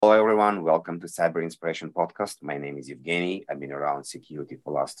everyone. Welcome to Cyber Inspiration Podcast. My name is Evgeny. I've been around security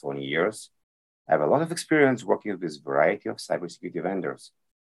for the last 20 years. I have a lot of experience working with this variety of cybersecurity vendors,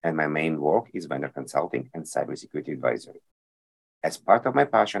 and my main work is vendor consulting and cybersecurity advisory. As part of my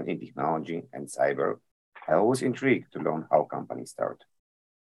passion in technology and cyber, I always intrigued to learn how companies start.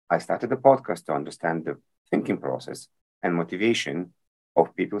 I started the podcast to understand the thinking process and motivation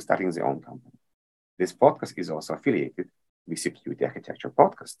of people starting their own company. This podcast is also affiliated with Security Architecture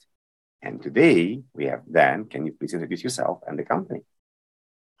Podcast. And today we have Dan. Can you please introduce yourself and the company?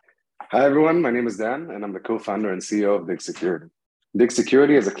 Hi, everyone. My name is Dan, and I'm the co-founder and CEO of Dig Security. Dig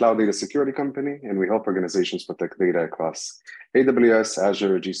Security is a cloud data security company, and we help organizations protect data across AWS,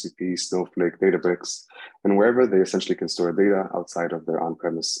 Azure, GCP, Snowflake, Databricks, and wherever they essentially can store data outside of their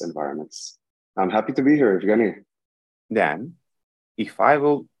on-premise environments. I'm happy to be here, Evgeny. Dan, if I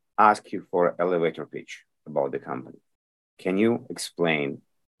will ask you for an elevator pitch about the company, can you explain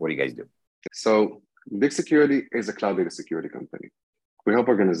what you guys do? So Dig Security is a cloud data security company. We help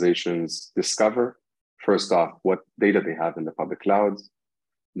organizations discover, first off, what data they have in the public clouds,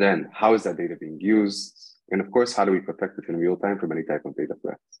 then how is that data being used, and of course, how do we protect it in real time from any type of data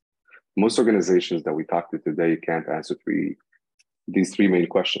threats? Most organizations that we talk to today can't answer these three main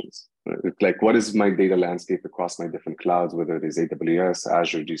questions. It's like, what is my data landscape across my different clouds, whether it is AWS,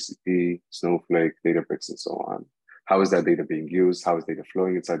 Azure, GCP, Snowflake, Databricks, and so on? How is that data being used? How is data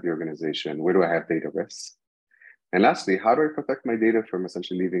flowing inside the organization? Where do I have data risks? And lastly, how do I protect my data from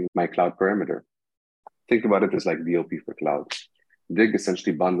essentially leaving my cloud perimeter? Think about it as like DLP for cloud. Dig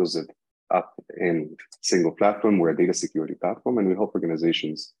essentially bundles it up in a single platform. We're a data security platform, and we help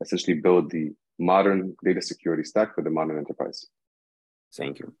organizations essentially build the modern data security stack for the modern enterprise.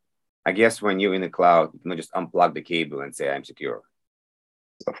 Thank you. I guess when you're in the cloud, you can just unplug the cable and say, I'm secure.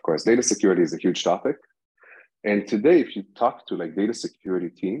 Of course, data security is a huge topic. And today, if you talk to like data security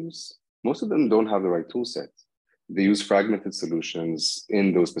teams, most of them don't have the right tool set. They use fragmented solutions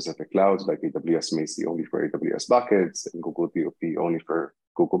in those specific clouds, like AWS Macie only for AWS buckets and Google DLP only for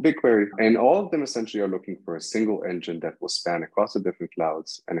Google BigQuery. And all of them essentially are looking for a single engine that will span across the different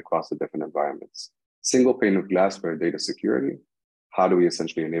clouds and across the different environments. Single pane of glass for data security. How do we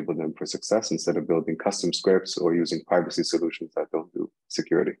essentially enable them for success instead of building custom scripts or using privacy solutions that don't do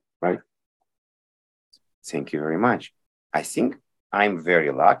security, right? Thank you very much. I think I'm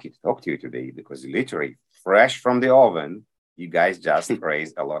very lucky to talk to you today because literally fresh from the oven, you guys just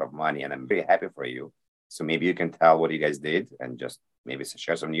raised a lot of money and I'm very happy for you. So maybe you can tell what you guys did and just maybe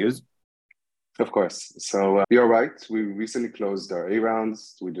share some news. Of course. So you're right. We recently closed our A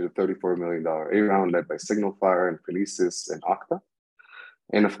rounds. We did a $34 million A round led by SignalFire and Felicis and Okta.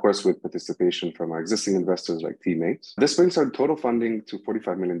 And of course, with participation from our existing investors like Teammates. This brings our total funding to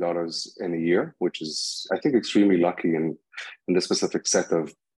 $45 million in a year, which is, I think, extremely lucky in this specific set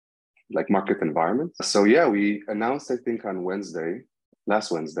of like market environment. So yeah, we announced, I think, on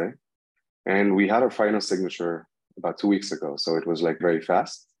last Wednesday, and we had our final signature about 2 weeks ago. So it was like very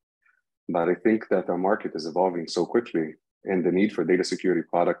fast. But I think that our market is evolving so quickly and the need for data security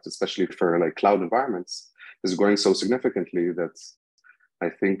products, especially for like cloud environments, is growing so significantly that I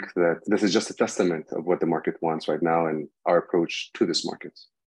think that this is just a testament of what the market wants right now and our approach to this market.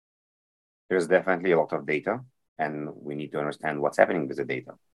 There's definitely a lot of data, and we need to understand what's happening with the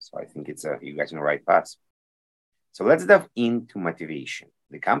data. So I think it's you guys on the right path. So let's dive into motivation.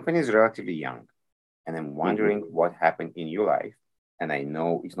 The company is relatively young, and I'm wondering what happened in your life. And I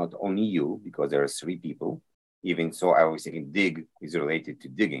know it's not only you because there are 3 people. Even so, I was thinking dig is related to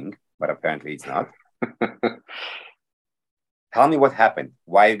digging, but apparently it's not. Tell me what happened.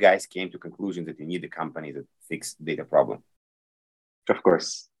 Why you guys came to conclusion that you need a company that fix data problem? Of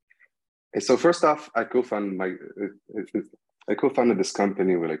course. So first off, I co-founded this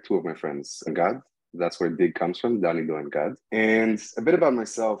company with like 2 of my friends, Gad. That's where Dig comes from, Danido and Gad. And a bit about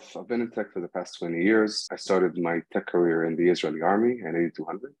myself, I've been in tech for the past 20 years. I started my tech career in the Israeli army in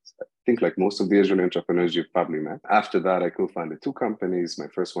 8200. I think like most of the Israeli entrepreneurs you've probably met. After that, I co-founded 2 companies. My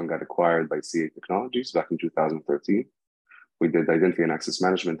first one got acquired by CA Technologies back in 2013. We did identity and access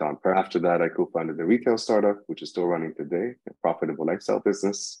management on-prem. After that, I co-founded a retail startup, which is still running today, a profitable lifestyle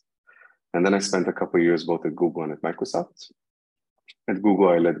business. And then I spent a couple of years both at Google and at Microsoft. At Google,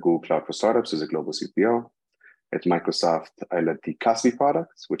 I led Google Cloud for Startups as a global CPO. At Microsoft, I led the Kaspi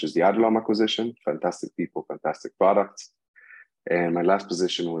products, which is the Adlom acquisition. Fantastic people, fantastic products. And my last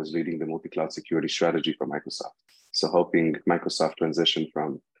position was leading the multi-cloud security strategy for Microsoft. So helping Microsoft transition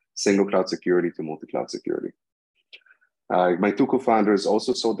from single cloud security to multi-cloud security. My 2 co-founders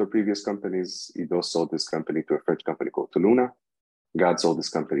also sold their previous companies. Ido sold this company to a French company called Toluna. Gad sold this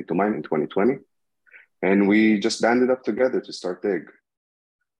company to mine in 2020. And we just banded up together to start Dig.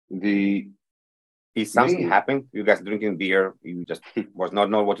 The Is something main happened? You guys drinking beer? You just was not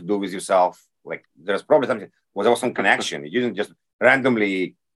know what to do with yourself. Like there's probably something. Was there some connection? You didn't just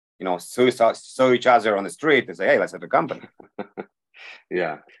randomly, saw each other on the street and say, "Hey, let's have a company."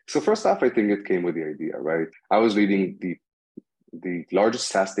 Yeah. So first off, I think it came with the idea, right? I was leading the largest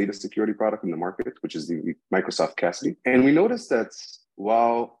SaaS data security product in the market, which is the Microsoft Cassidy. And we noticed that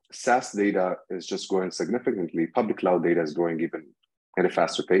while SaaS data is just growing significantly, public cloud data is growing even at a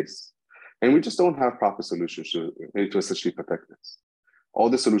faster pace. And we just don't have proper solutions to essentially protect this. All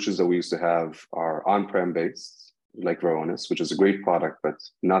the solutions that we used to have are on-prem based, like Varonis, which is a great product, but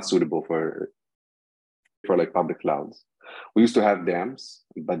not suitable for like public clouds. We used to have DAMs,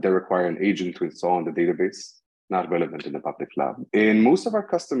 but they require an agent to install on the database, not relevant in the public cloud. And most of our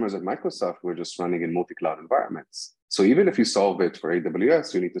customers at Microsoft were just running in multi-cloud environments. So even if you solve it for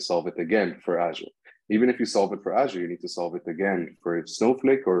AWS, you need to solve it again for Azure. Even if you solve it for Azure, you need to solve it again for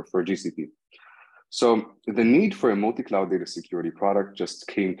Snowflake or for GCP. So the need for a multi-cloud data security product just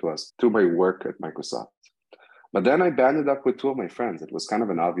came to us through my work at Microsoft. But then I banded up with two of my friends. It was kind of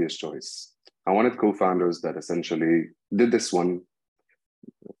an obvious choice. I wanted co-founders that essentially did this one.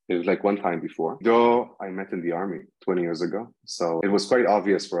 It was like one time before, though I met in the army 20 years ago. So it was quite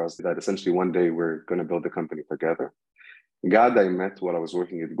obvious for us that essentially one day we're going to build a company together. Gad, I met while I was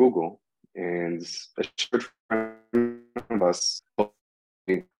working at Google, and a shared friend of us,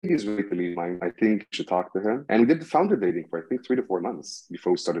 he's really to leave mine. I think you should talk to him. And we did the founder dating for, I think, 3 to 4 months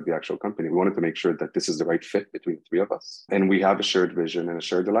before we started the actual company. We wanted to make sure that this is the right fit between the three of us. And we have a shared vision and a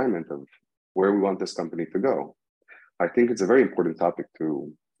shared alignment of where we want this company to go. I think it's a very important topic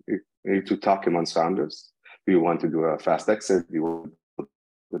to talk amongst founders. Do you want to do a fast exit? Do you want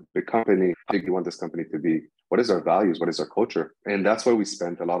a big company? How big do you want this company to be? What is our values? What is our culture? And that's why we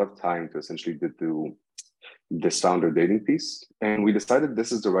spent a lot of time to essentially do this founder dating piece. And we decided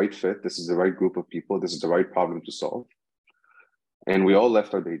this is the right fit. This is the right group of people. This is the right problem to solve. And we all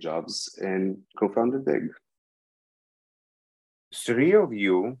left our day jobs and co-founded Dig. Three of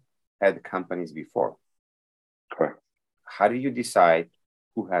you had companies before. Correct. How do you decide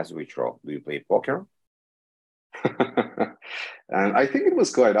who has which role? Do you play poker? And I think it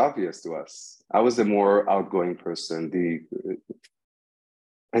was quite obvious to us. I was the more outgoing person,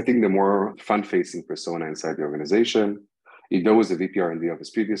 I think the more front-facing persona inside the organization. Ido was the VP R&D of his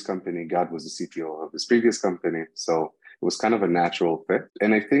previous company. Gad was the CTO of his previous company. So it was kind of a natural fit.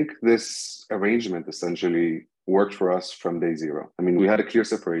 And I think this arrangement essentially worked for us from day zero. I mean, we had a clear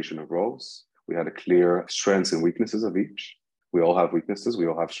separation of roles. We had a clear strengths and weaknesses of each. We all have weaknesses. We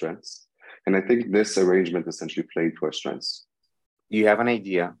all have strengths. And I think this arrangement essentially played to our strengths. You have an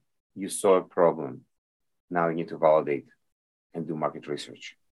idea. You saw a problem. Now you need to validate and do market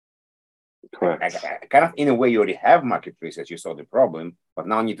research. Correct. Kind of in a way, you already have market research. You saw the problem, but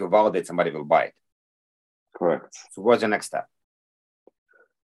now you need to validate somebody will buy it. Correct. So what's the next step?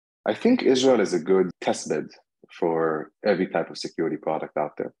 I think Israel is a good test bed for every type of security product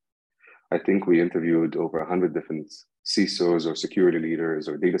out there. I think we interviewed over 100 different CISOs or security leaders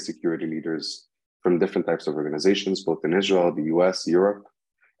or data security leaders from different types of organizations, both in Israel, the US, Europe,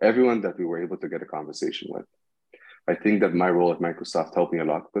 everyone that we were able to get a conversation with. I think that my role at Microsoft helped me a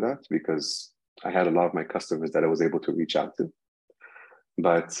lot with that because I had a lot of my customers that I was able to reach out to.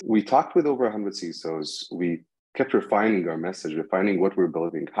 But we talked with over 100 CISOs. We kept refining our message, refining what we're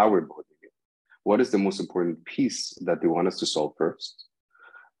building, how we're building it. What is the most important piece that they want us to solve first?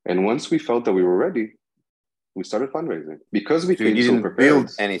 And once we felt that we were ready, we started fundraising. Because we came so prepared.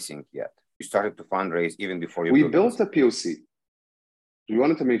 Build anything yet. You started to fundraise even before you built a POC. We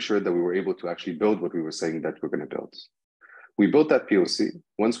wanted to make sure that we were able to actually build what we were saying that we're going to build. We built that POC.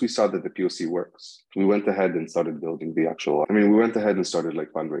 Once we saw that the POC works, we went ahead and started building the actual, we went ahead and started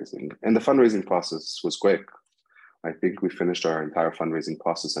like fundraising. And the fundraising process was quick. I think we finished our entire fundraising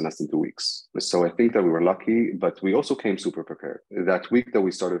process in less than 2 weeks. So I think that we were lucky, but we also came super prepared. That week that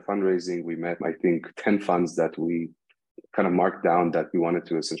we started fundraising, we met, I think, 10 funds that we kind of marked down that we wanted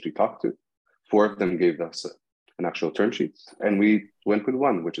to essentially talk to. 4 of them gave us an actual term sheet, and we went with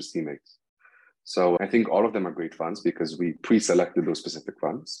one, which is Teammates. So I think all of them are great funds because we pre-selected those specific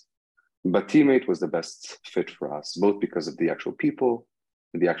funds. But Teammate was the best fit for us, both because of the actual people,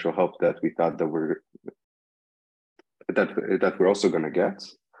 the actual help that we thought that we're also going to get,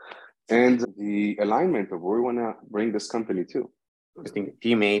 and the alignment of where we want to bring this company to. I think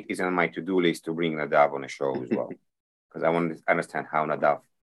Teammate is on my to-do list to bring Nadav on a show as well, because I want to understand how Nadav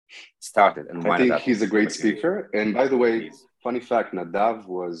started. And I think he's a great speaker. And by the way, funny fact, Nadav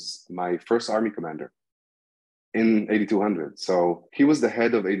was my first army commander in 8200. So he was the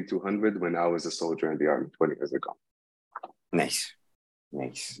head of 8200 when I was a soldier in the army 20 years ago. Nice.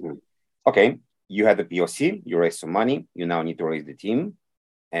 Nice. Yeah. Okay, you had the POC, you raised some money, you now need to raise the team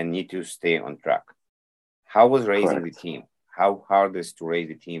and need to stay on track. How was raising the Correct. team? How hard is to raise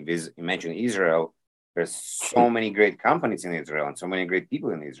the team? With imagine Israel, there's so many great companies in Israel and so many great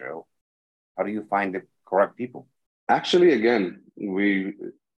people in Israel. How do you find the correct people? Actually, again, we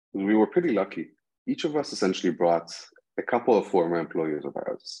were pretty lucky. Each of us essentially brought a couple of former employees of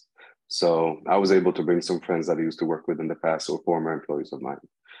ours. So I was able to bring some friends that I used to work with in the past or former employees of mine.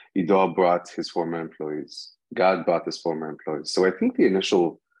 Ido brought his former employees. Gad brought his former employees. So I think the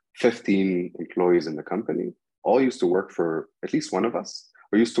initial 15 employees in the company all used to work for at least one of us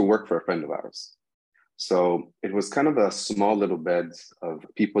or used to work for a friend of ours. So it was kind of a small little bed of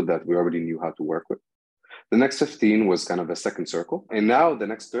people that we already knew how to work with. The next 15 was kind of a second circle. And now the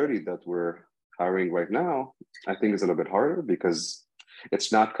next 30 that we're hiring right now, I think is a little bit harder because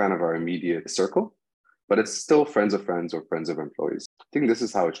it's not kind of our immediate circle, but it's still friends of friends or friends of employees. I think this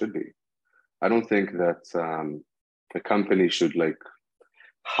is how it should be. I don't think that a company should like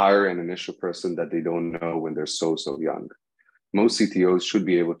hire an initial person that they don't know when they're so young. Most CTOs should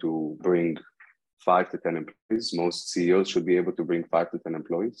be able to bring 5 to 10 employees. Most CEOs should be able to bring 5 to 10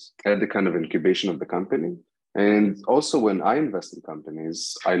 employees at the kind of incubation of the company. And also, when I invest in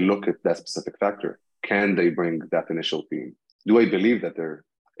companies, I look at that specific factor. Can they bring that initial team? Do I believe that they're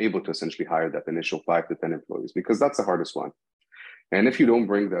able to essentially hire that initial 5 to 10 employees? Because that's the hardest one. And if you don't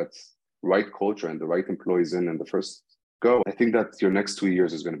bring that right culture and the right employees in the first go, I think that your next 2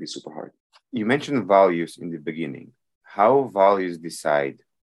 years is going to be super hard. You mentioned values in the beginning. How values decide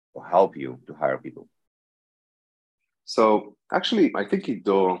or help you to hire people? So actually, I think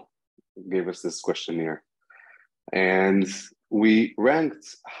Ido gave us this questionnaire and we ranked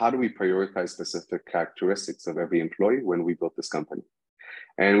how do we prioritize specific characteristics of every employee when we built this company.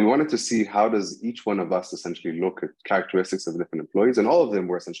 And we wanted to see how does each one of us essentially look at characteristics of different employees, and all of them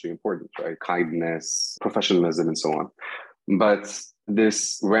were essentially important, right? Kindness, professionalism, and so on. But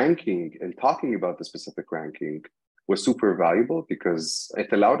this ranking and talking about the specific ranking was super valuable because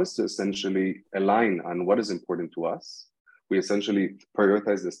it allowed us to essentially align on what is important to us. We essentially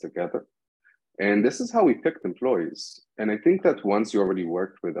prioritize this together. And this is how we picked employees. And I think that once you already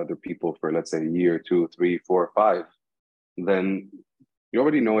worked with other people for, let's say, a year, 2, 3, 4, 5, then you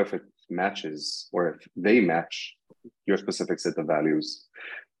already know if it matches or if they match your specific set of values.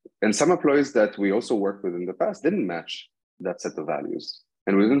 And some employees that we also worked with in the past didn't match that set of values,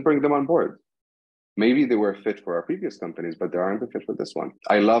 and we didn't bring them on board. Maybe they were a fit for our previous companies, but they aren't a fit for this one.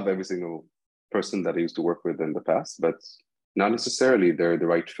 I love every single person that I used to work with in the past, but not necessarily they're the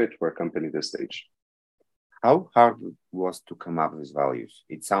right fit for a company this stage. How hard it was to come up with values?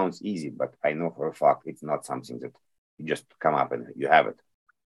 It sounds easy, but I know for a fact it's not something that you just come up and you have it.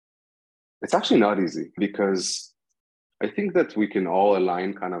 It's actually not easy because I think that we can all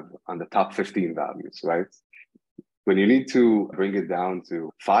align kind of on the top 15 values, right? When you need to bring it down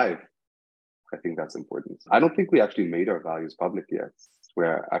to 5, I think that's important. I don't think we actually made our values public yet.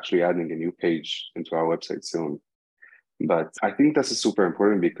 We're actually adding a new page into our website soon. But I think this is super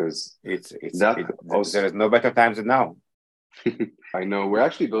important because there is no better times than now. I know we're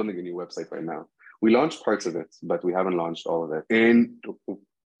actually building a new website right now. We launched parts of it, but we haven't launched all of it. And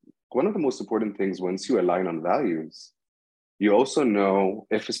one of the most important things, once you align on values, you also know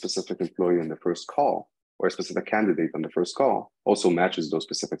if a specific employee in the first call or a specific candidate on the first call also matches those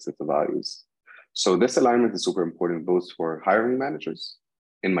specific sets of values. So this alignment is super important both for hiring managers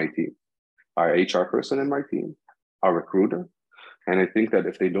in my team, our HR person in my team, our recruiter. And I think that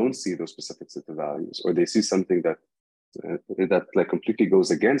if they don't see those specific sets of values, or they see something that like completely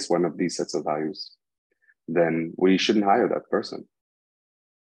goes against one of these sets of values, then we shouldn't hire that person.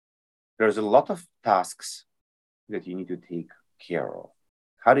 There's a lot of tasks that you need to take care of.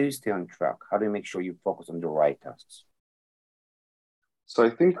 How do you stay on track? How do you make sure you focus on the right tasks? So I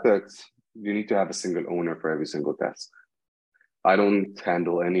think that you need to have a single owner for every single task. I don't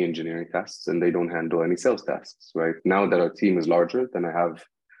handle any engineering tasks and they don't handle any sales tasks, right? Now that our team is larger, then I have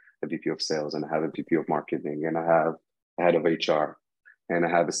a VP of sales and I have a VP of marketing and I have a head of HR and I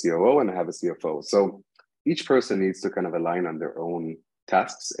have a COO and I have a CFO. So each person needs to kind of align on their own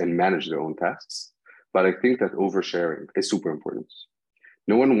tasks and manage their own tasks. But I think that oversharing is super important.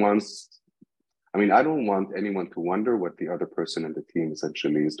 No one wants, I don't want anyone to wonder what the other person in the team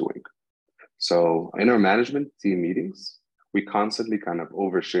essentially is doing. So in our management team meetings, we constantly kind of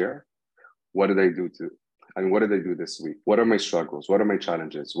overshare. What did I do this week? What are my struggles? What are my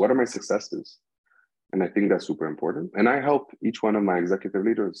challenges? What are my successes? And I think that's super important. And I help each one of my executive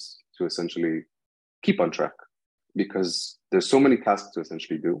leaders to essentially keep on track because there's so many tasks to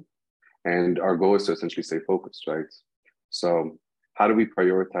essentially do. And our goal is to essentially stay focused, right? So how do we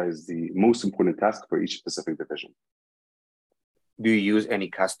prioritize the most important task for each specific division? Do you use any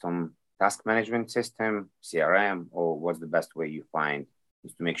custom task management system, CRM, or what's the best way you find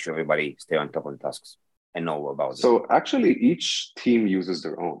is to make sure everybody stay on top of the tasks and know about it? So actually, each team uses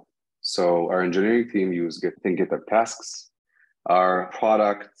their own. So our engineering team use GitHub Tasks. Our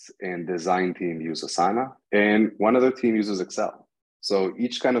product and design team use Asana, and one other team uses Excel. So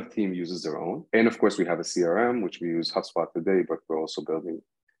each kind of team uses their own. And of course, we have a CRM, which we use HubSpot today, but we're also building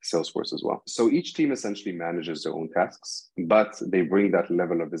Salesforce as well. So each team essentially manages their own tasks, but they bring that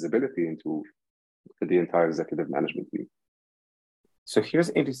level of visibility into the entire executive management team. So here's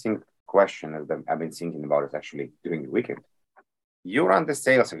an interesting question that I've been thinking about it actually during the weekend. You run the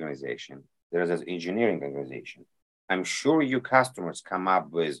sales organization. There's an engineering organization. I'm sure your customers come up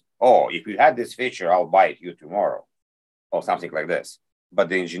with, oh, if you had this feature, I'll buy it you tomorrow, or something like this. But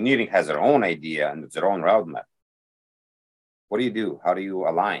the engineering has their own idea and their own roadmap. What do you do? How do you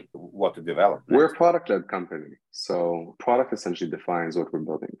align what to develop next? We're a product-led company. So product essentially defines what we're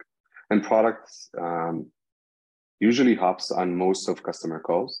building. And product usually hops on most of customer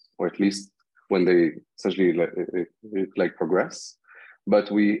calls, or at least when they essentially progress.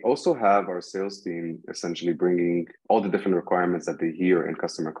 But we also have our sales team essentially bringing all the different requirements that they hear in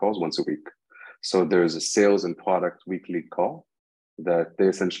customer calls once a week. So there's a sales and product weekly call that they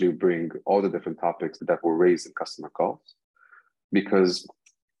essentially bring all the different topics that were raised in customer calls. Because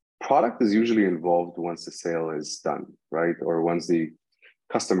product is usually involved once the sale is done, right? Or once the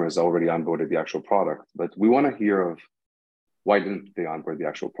customer has already onboarded the actual product. But we want to hear of why didn't they onboard the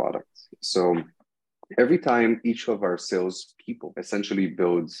actual product? So every time each of our sales people essentially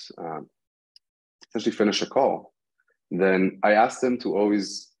finish a call, then I ask them to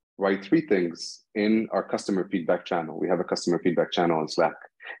always write 3 things in our customer feedback channel. We have a customer feedback channel on Slack,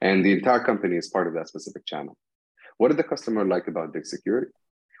 and the entire company is part of that specific channel. What did the customer like about Dig Security?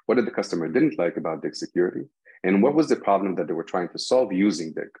 What did the customer didn't like about Dig Security? And what was the problem that they were trying to solve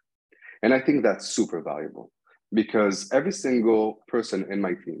using Dig? And I think that's super valuable because every single person in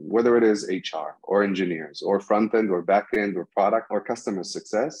my team, whether it is HR or engineers or front end or back end or product or customer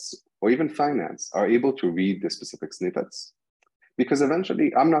success or even finance, are able to read the specific snippets. Because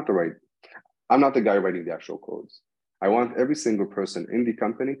eventually, I'm not the guy writing the actual codes. I want every single person in the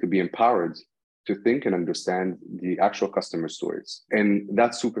company to be empowered to think and understand the actual customer stories. And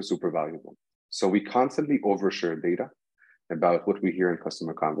that's super, super valuable. So we constantly overshare data about what we hear in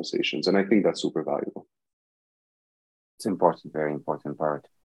customer conversations. And I think that's super valuable. It's important, very important part.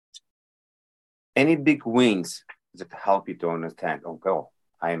 Any big wins that help you to understand, oh,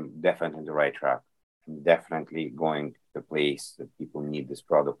 I'm definitely on the right track. I'm definitely going to the place that people need this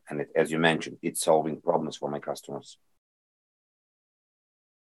product. And as you mentioned, it's solving problems for my customers.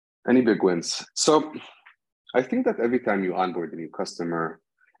 Any big wins? So I think that every time you onboard a new customer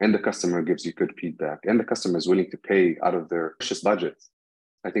and the customer gives you good feedback and the customer is willing to pay out of their precious budget,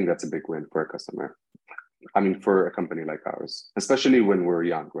 I think that's a big win for a customer. I mean, for a company like ours, especially when we're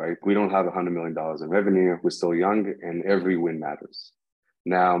young, right? We don't have $100 million in revenue. We're still young and every win matters.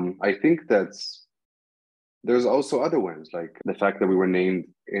 Now, I think that there's also other wins, like the fact that we were named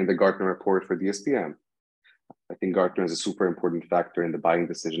in the Gartner report for DSPM. I think Gartner is a super important factor in the buying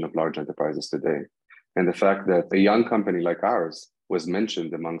decision of large enterprises today. And the fact that a young company like ours was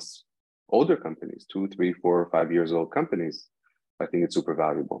mentioned amongst older companies, 2, 3, 4, 5 years old companies, I think it's super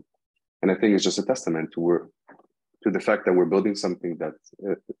valuable. And I think it's just a testament to the fact that we're building something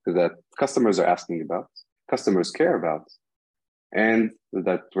that customers are asking about, customers care about, and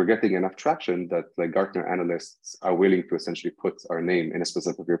that we're getting enough traction that like Gartner analysts are willing to essentially put our name in a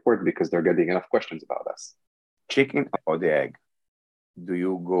specific report because they're getting enough questions about us. Chicken or the egg? Do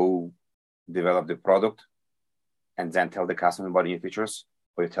you go develop the product and then tell the customer about new features,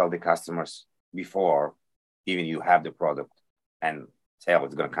 or you tell the customers before even you have the product and say, oh,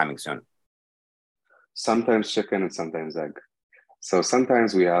 it's going to coming soon? Sometimes chicken and sometimes egg. So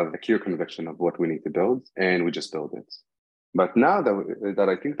sometimes we have a clear conviction of what we need to build and we just build it. But now that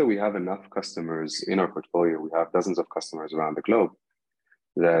I think that we have enough customers in our portfolio, we have dozens of customers around the globe,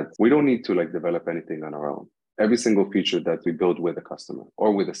 that we don't need to like develop anything on our own. Every single feature that we build with a customer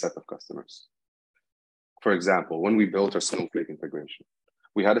or with a set of customers. For example, when we built our Snowflake integration,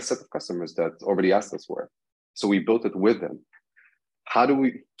 we had a set of customers that already asked us for it. So we built it with them.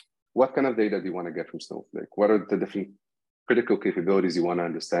 What kind of data do you want to get from Snowflake? What are the different critical capabilities you want to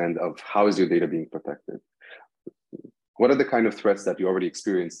understand of how is your data being protected? What are the kind of threats that you already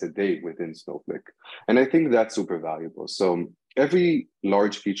experienced today within Snowflake? And I think that's super valuable. So every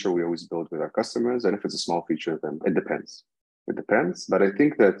large feature we always build with our customers, and if it's a small feature, then it depends. It depends. But I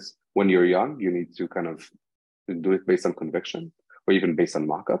think that when you're young, you need to kind of do it based on conviction. or even based on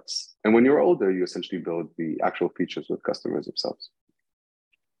mockups. And when you're older, you essentially build the actual features with customers themselves.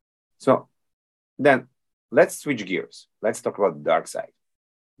 So then let's switch gears. Let's talk about the dark side.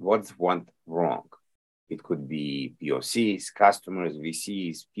 What's went wrong? It could be POCs, customers,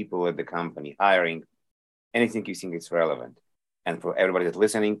 VCs, people at the company, hiring, anything you think is relevant. And for everybody that's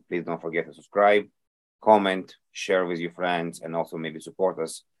listening, please don't forget to subscribe, comment, share with your friends, and also maybe support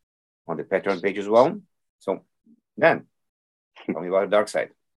us on the Patreon page as well. So then, tell me about the dark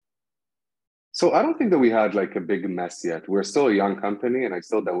side. So I don't think that we had like a big mess yet. We're still a young company, and I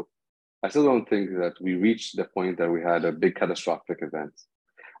still don't think that we reached the point that we had a big catastrophic event.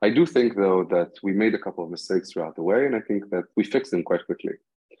 I do think, though, that we made a couple of mistakes throughout the way, and I think that we fixed them quite quickly.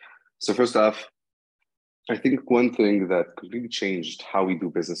 So first off, I think one thing that completely changed how we do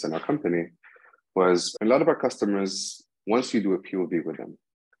business in our company was a lot of our customers, once you do a POV with them,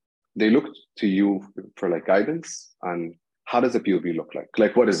 they look to you for like guidance on how does a POV look like?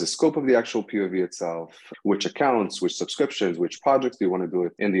 Like, what is the scope of the actual POV itself? Which accounts, which subscriptions, which projects do you want to do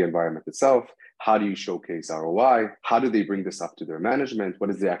it in the environment itself? How do you showcase ROI? How do they bring this up to their management? What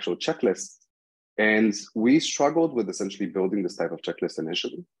is the actual checklist? And we struggled with essentially building this type of checklist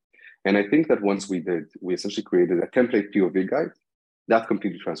initially. And I think that once we did, we essentially created a template POV guide that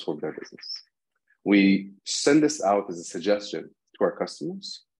completely transformed our business. We send this out as a suggestion to our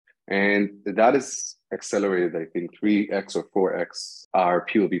customers, and that is accelerated, I think, 3x or 4x our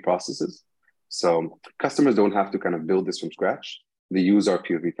POV processes. So customers don't have to kind of build this from scratch. They use our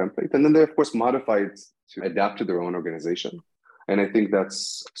POV template, and then they, of course, modify it to adapt to their own organization. And I think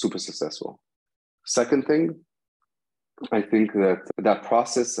that's super successful. Second thing, I think that that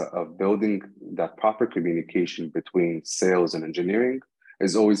process of building that proper communication between sales and engineering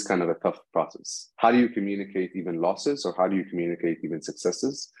is always kind of a tough process. How do you communicate even losses, or how do you communicate even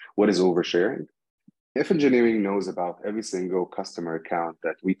successes? What is oversharing? If engineering knows about every single customer account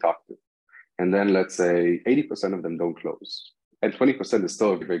that we talk to, and then let's say 80% of them don't close, and 20% is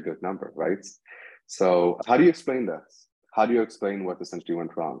still a very good number, right? So how do you explain that? How do you explain what essentially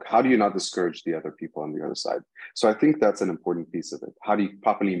went wrong? How do you not discourage the other people on the other side? So I think that's an important piece of it. How do you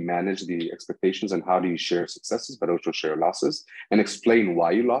properly manage the expectations, and how do you share successes, but also share losses, and explain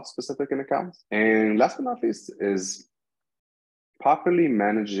why you lost specific accounts? And last but not least is properly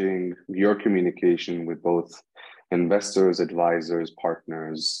managing your communication with both investors, advisors,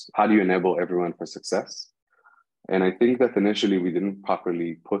 partners. How do you enable everyone for success? And I think that initially we didn't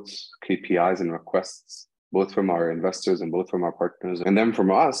properly put KPIs and requests, both from our investors and both from our partners, and then from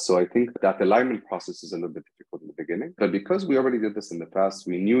us. So I think that alignment process is a little bit difficult in the beginning. But because we already did this in the past,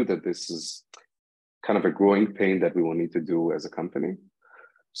 we knew that this is kind of a growing pain that we will need to do as a company.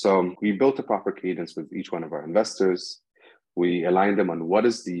 So we built a proper cadence with each one of our investors. We aligned them on what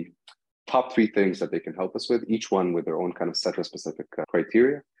is the top 3 things that they can help us with, each one with their own kind of set of specific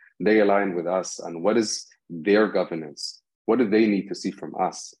criteria. They aligned with us on what is their governance. What do they need to see from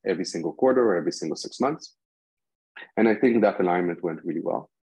us every single quarter or every single 6 months? And I think that alignment went really well.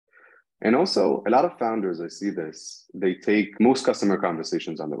 And also, a lot of founders, I see this, they take most customer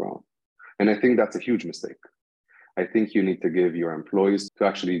conversations on their own. And I think that's a huge mistake. I think you need to give your employees to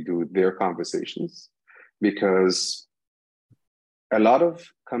actually do their conversations, because a lot of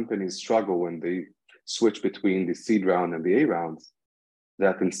companies struggle when they switch between the seed round and the A round,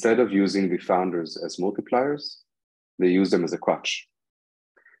 that instead of using the founders as multipliers, they use them as a crutch.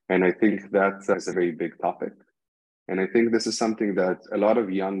 And I think that is a very big topic. And I think this is something that a lot of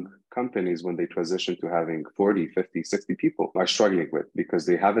young companies, when they transition to having 40, 50, 60 people, are struggling with, because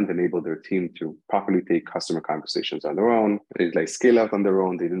they haven't enabled their team to properly take customer conversations on their own. They scale out on their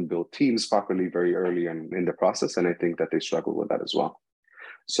own. They didn't build teams properly very early in the process. And I think that they struggle with that as well.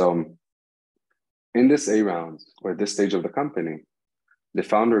 So in this A round, or this stage of the company, the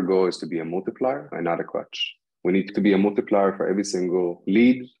founder goal is to be a multiplier and not a crutch. We need to be a multiplier for every single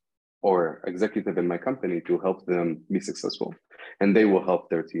lead or executive in my company to help them be successful. And they will help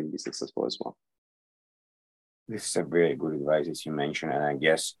their team be successful as well. This is a very good advice, as you mentioned. And I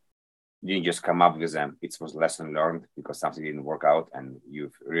guess you didn't just come up with them. It was lesson learned because something didn't work out and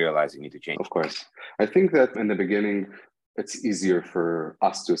you've realized you need to change. Of course. I think that in the beginning, it's easier for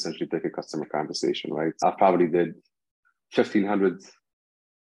us to essentially take a customer conversation, right? I probably did 1,500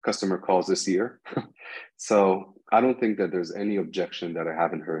 customer calls this year. So I don't think that there's any objection that I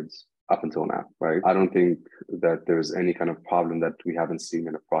haven't heard up until now, right? I don't think that there's any kind of problem that we haven't seen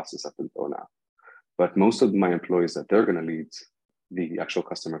in the process up until now. But most of my employees that they're going to lead the actual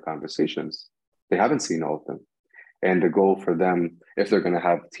customer conversations, they haven't seen all of them. And the goal for them, if they're going to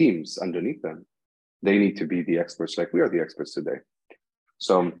have teams underneath them, they need to be the experts like we are the experts today.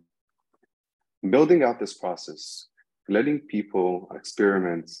 So building out this process letting people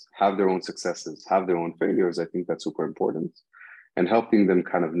experiment, have their own successes, have their own failures, I think that's super important. And helping them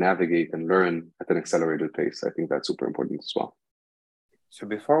kind of navigate and learn at an accelerated pace, I think that's super important as well. So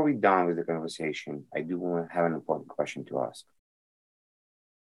before we're done with the conversation, I do want to have an important question to ask.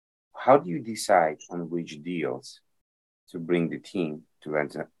 How do you decide on which deals to bring the team to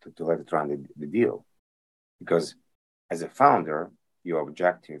let it run the deal? Because as a founder, your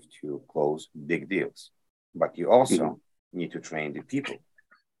objective to close big deals, but you also need to train the people.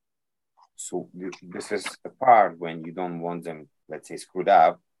 So this is a part when you don't want them, let's say, screwed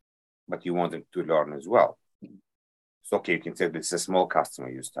up, but you want them to learn as well. So, okay, you can say this is a small customer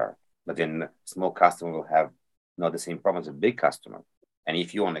you start, but then small customer will have not the same problems as a big customer. And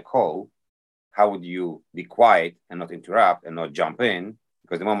if you're on a call, how would you be quiet and not interrupt and not jump in?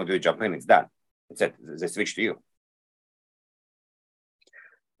 Because the moment you jump in, it's done. It's it. They switch to you.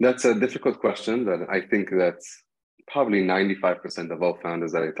 That's a difficult question that I think that probably 95% of all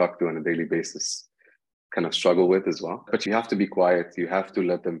founders that I talk to on a daily basis kind of struggle with as well. But you have to be quiet. You have to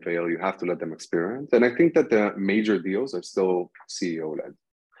let them fail. You have to let them experience. And I think that the major deals are still CEO led.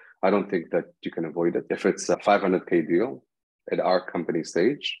 I don't think that you can avoid it. If it's a 500K deal at our company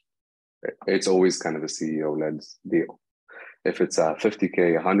stage, it's always kind of a CEO led deal. If it's a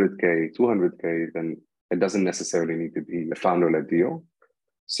 50K, 100K, 200K, then it doesn't necessarily need to be a founder led deal.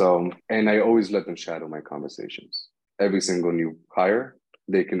 So, and I always let them shadow my conversations. Every single new hire,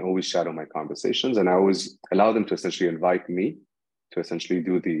 they can always shadow my conversations. And I always allow them to essentially invite me to essentially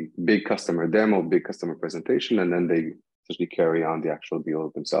do the big customer demo, big customer presentation, and then they essentially carry on the actual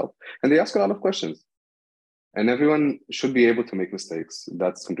deal themselves. And they ask a lot of questions. And everyone should be able to make mistakes.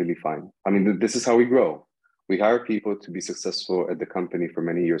 That's completely fine. I mean, this is how we grow. We hire people to be successful at the company for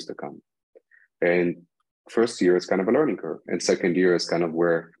many years to come. And first year is kind of a learning curve. And second year is kind of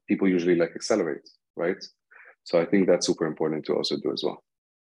where people usually like accelerate, right? So I think that's super important to also do as well.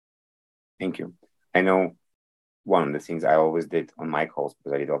 Thank you. I know one of the things I always did on my calls,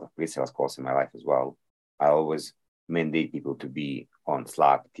 because I did a lot of pre-sales calls in my life as well, I always mandate people to be on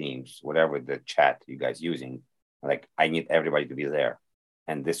Slack, Teams, whatever the chat you guys using. Like, I need everybody to be there.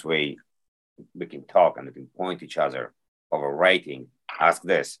 And this way we can talk and we can point each other over writing. Ask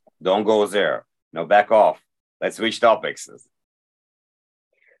this, don't go there. No, back off. Let's switch topics.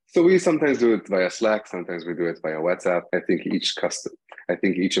 So we sometimes do it via Slack, sometimes we do it via WhatsApp. I think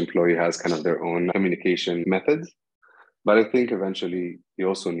each employee has kind of their own communication methods. But I think eventually you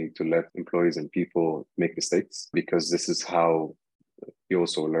also need to let employees and people make mistakes, because this is how you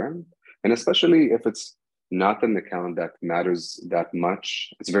also learn. And especially if it's not an account that matters that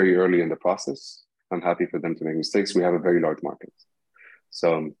much, it's very early in the process. I'm happy for them to make mistakes. We have a very large market.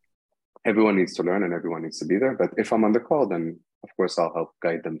 So everyone needs to learn and everyone needs to be there. But if I'm on the call, then of course I'll help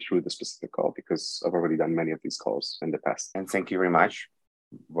guide them through the specific call, because I've already done many of these calls in the past. And thank you very much.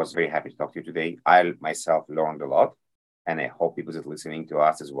 Was very happy to talk to you today. I myself learned a lot, and I hope people that are listening to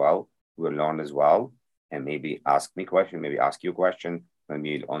us as well will learn as well, and maybe ask me question, maybe ask you a question,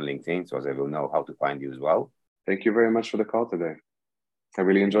 maybe on LinkedIn, so they will know how to find you as well. Thank you very much for the call today. I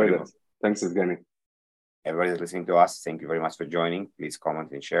really enjoyed it. Thanks, Evgeny. Everybody that's listening to us, thank you very much for joining. Please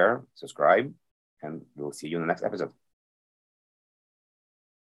comment and share, subscribe, and we'll see you in the next episode.